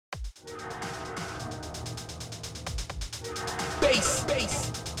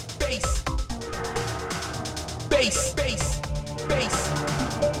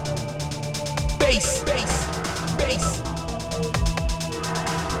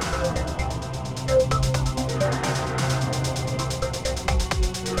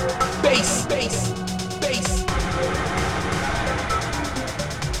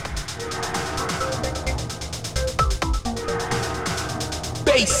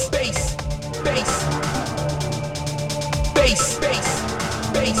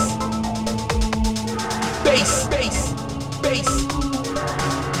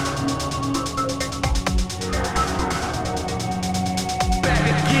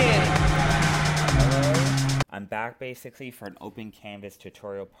I'm back basically for an open canvas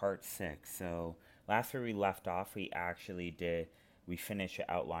tutorial part 6. So last where we left off, we finished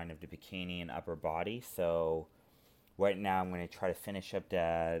the outline of the bikini and upper body. So right now I'm going to try to finish up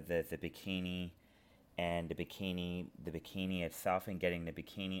the bikini and the bikini itself and getting the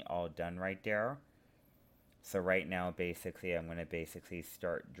bikini all done right there. So right now basically I'm going to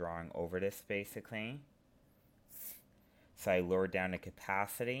start drawing over this basically. So I lowered down the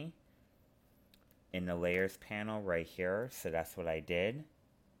capacity in the layers panel right here, so that's what I did.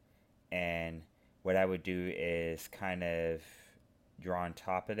 And what I would do is kind of draw on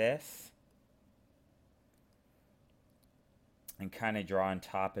top of this and kind of draw on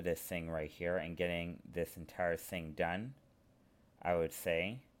top of this thing right here and getting this entire thing done, I would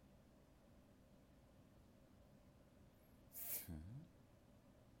say.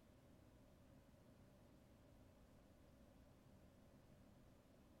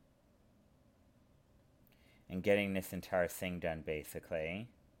 And getting this entire thing done basically.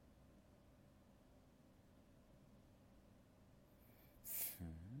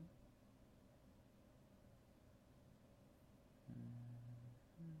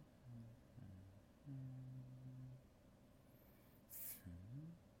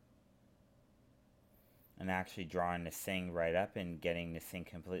 And actually drawing this thing right up and getting this thing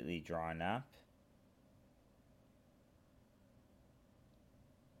completely drawn up.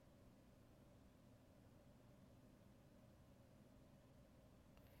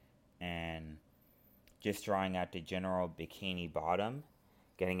 And just drawing out the general bikini bottom,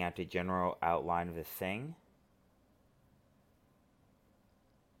 getting out the general outline of the thing.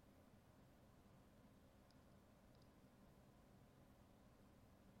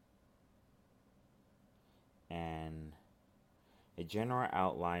 And the general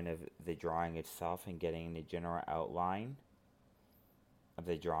outline of the drawing itself and getting the general outline of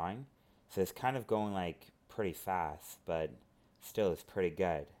the drawing. So it's kind of going like pretty fast, but still it's pretty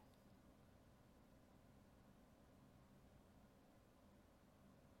good.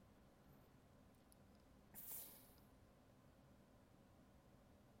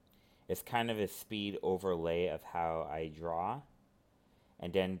 It's kind of a speed overlay of how I draw.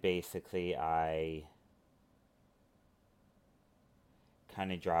 And then basically I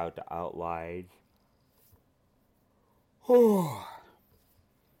kind of draw out the outlines.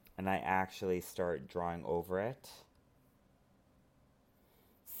 And I actually start drawing over it.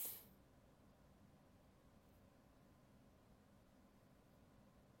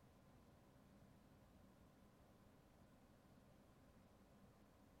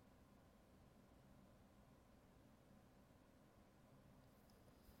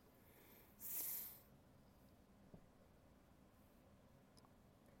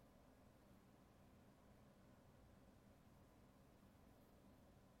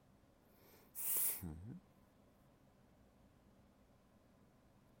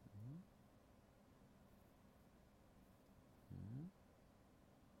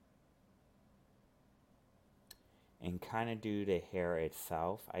 And kind of do the hair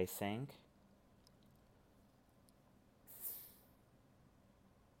itself, I think.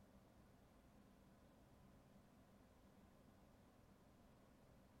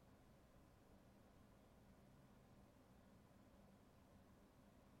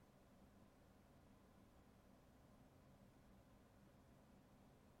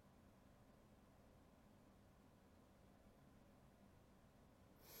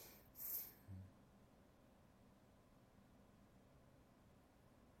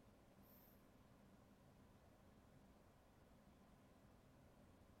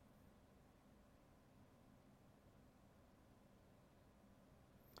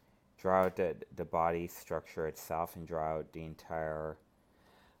 Draw out the body structure itself and draw out the entire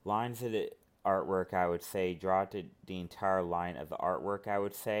lines of the artwork, I would say. Draw out the entire line of the artwork, I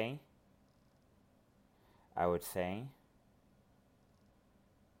would say.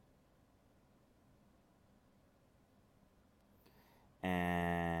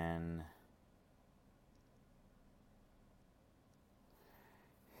 And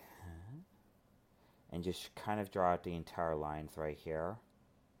and just kind of draw out the entire lines right here.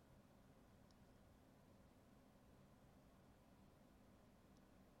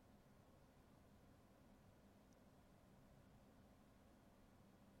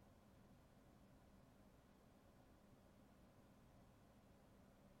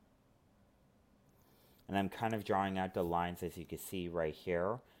 And I'm kind of drawing out the lines, as you can see right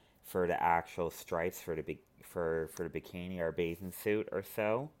here, for the actual stripes for the bikini or bathing suit or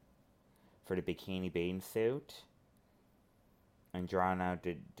so. For the bikini bathing suit. And drawing out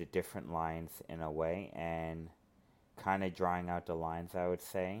the different lines in a way, and kind of drawing out the lines, I would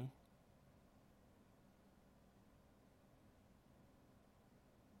say.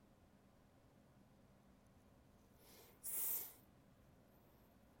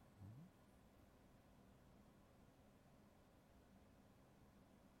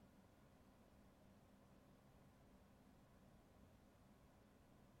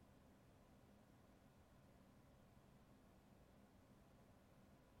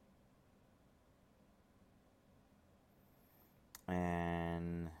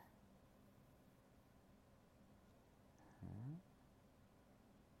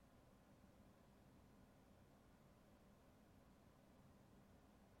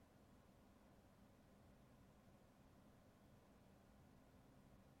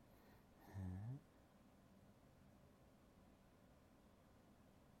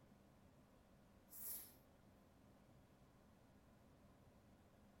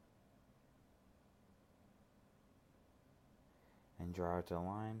 And draw out the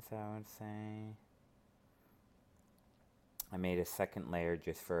lines, I would say. I made a second layer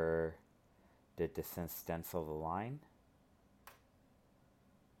just for the stencil of the line.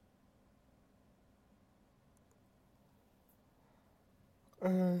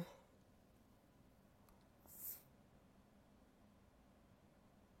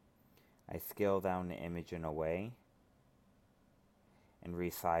 I scaled down the image in a way and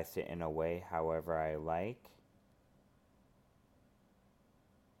resized it in a way however I like.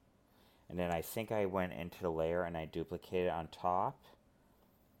 And then I think I went into the layer and I duplicated on top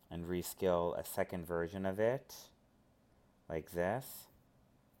and rescale a second version of it like this,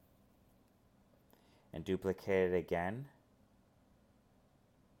 and duplicate it again,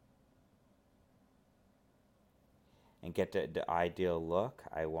 and get the ideal look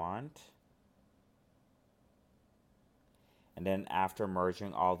I want. And then after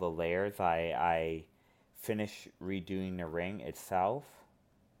merging all the layers, I finish redoing the ring itself.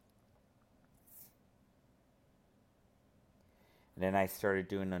 And then I started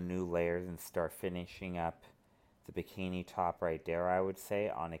doing the new layers and start finishing up the bikini top right there, I would say,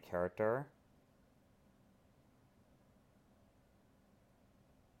 on a character.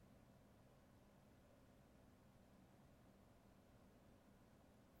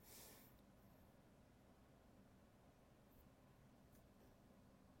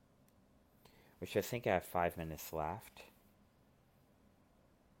 Which I think I have 5 minutes left.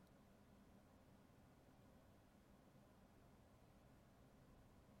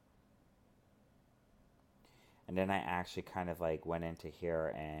 And then I actually kind of like went into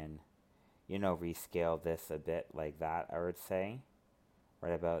here and, you know, rescaled this a bit like that, I would say.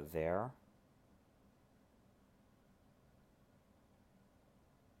 Right about there.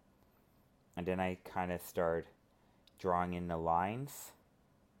 And then I kind of start drawing in the lines.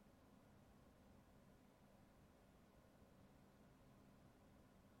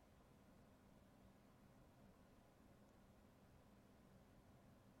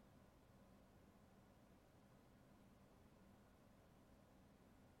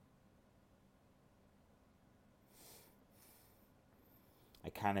 I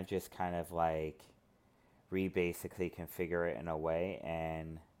kind of just kind of like basically configure it in a way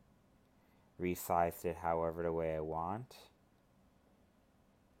and resized it however the way I want.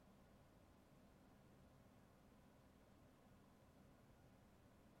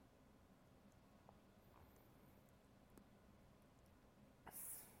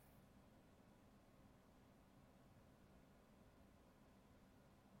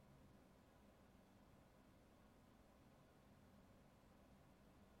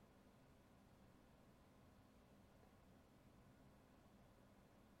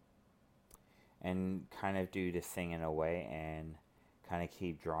 And kind of do this thing in a way and kind of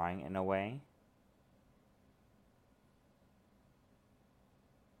keep drawing in a way.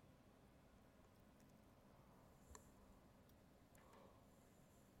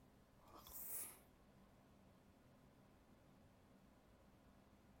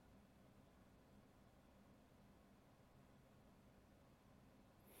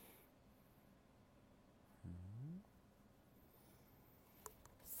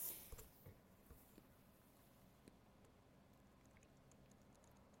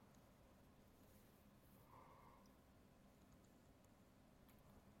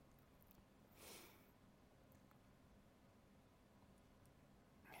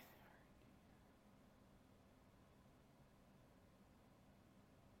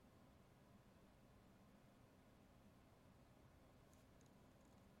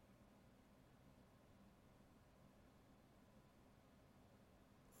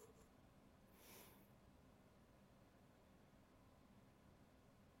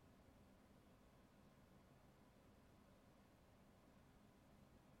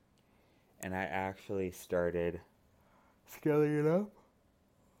 And I actually started scaling it up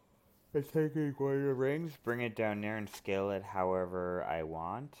and taking one of the rings, bring it down there and scale it however I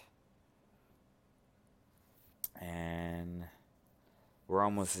want. And we're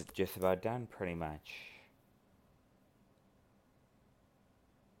almost just about done pretty much.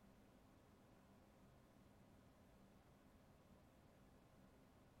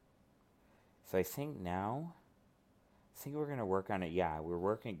 So I think we're gonna work on it. Yeah,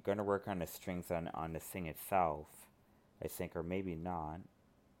 we're gonna work on the strings on the thing itself, I think, or maybe not.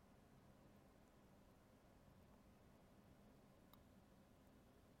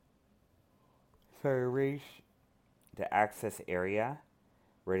 So I reach the access area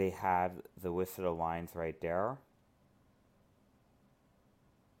where they have the whistle lines right there.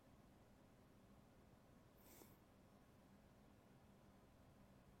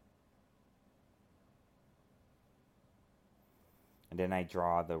 And then I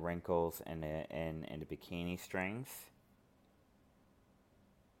draw the wrinkles in the bikini strings.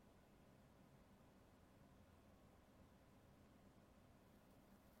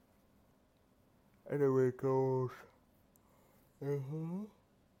 And the wrinkles.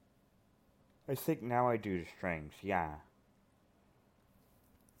 I think now I do the strings, yeah.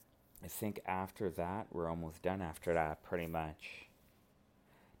 I think after that, we're almost done after that, pretty much.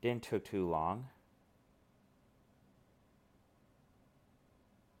 Didn't take too long.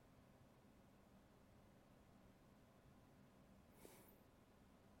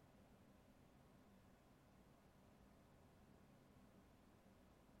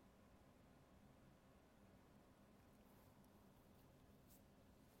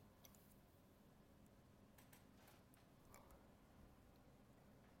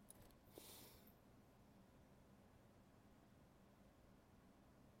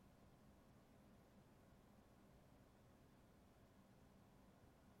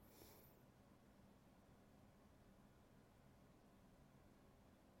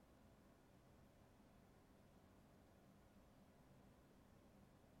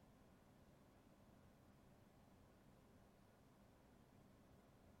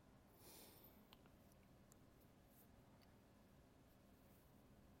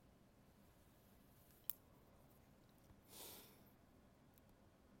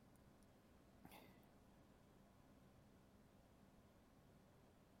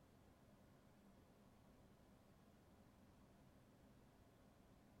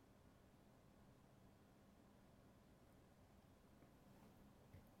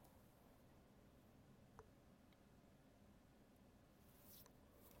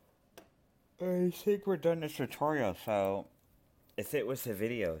 I think we're done this tutorial, so if it was a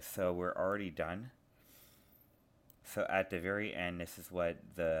video, so we're already done. So at the very end, this is what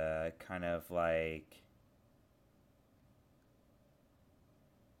the kind of like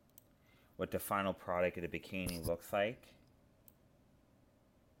what the final product of the bikini looks like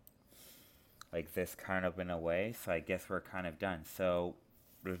this kind of in a way. So I guess we're kind of done. So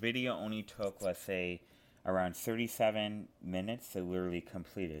the video only took, let's say, around 37 minutes to literally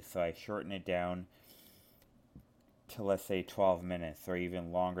complete it. So I shortened it down to, let's say, 12 minutes or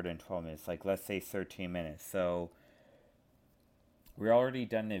even longer than 12 minutes, like let's say 13 minutes. So we're already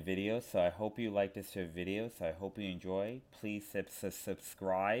done the video, so I hope you like this video. So I hope you enjoy. Please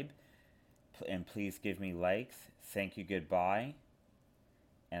subscribe and please give me likes. Thank you, goodbye.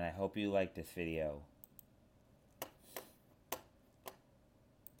 And I hope you like this video.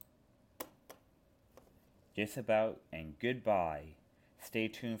 Just about and goodbye. Stay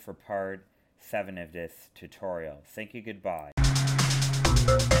tuned for part 7 of this tutorial. Thank you, goodbye.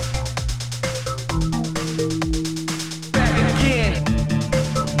 Back again.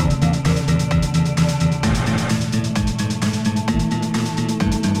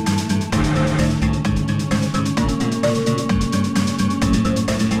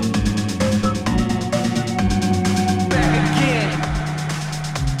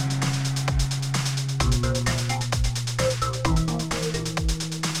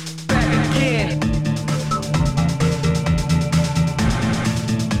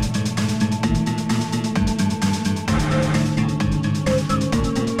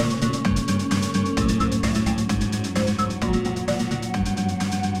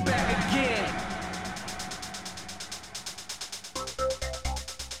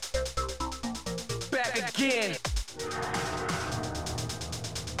 Back again.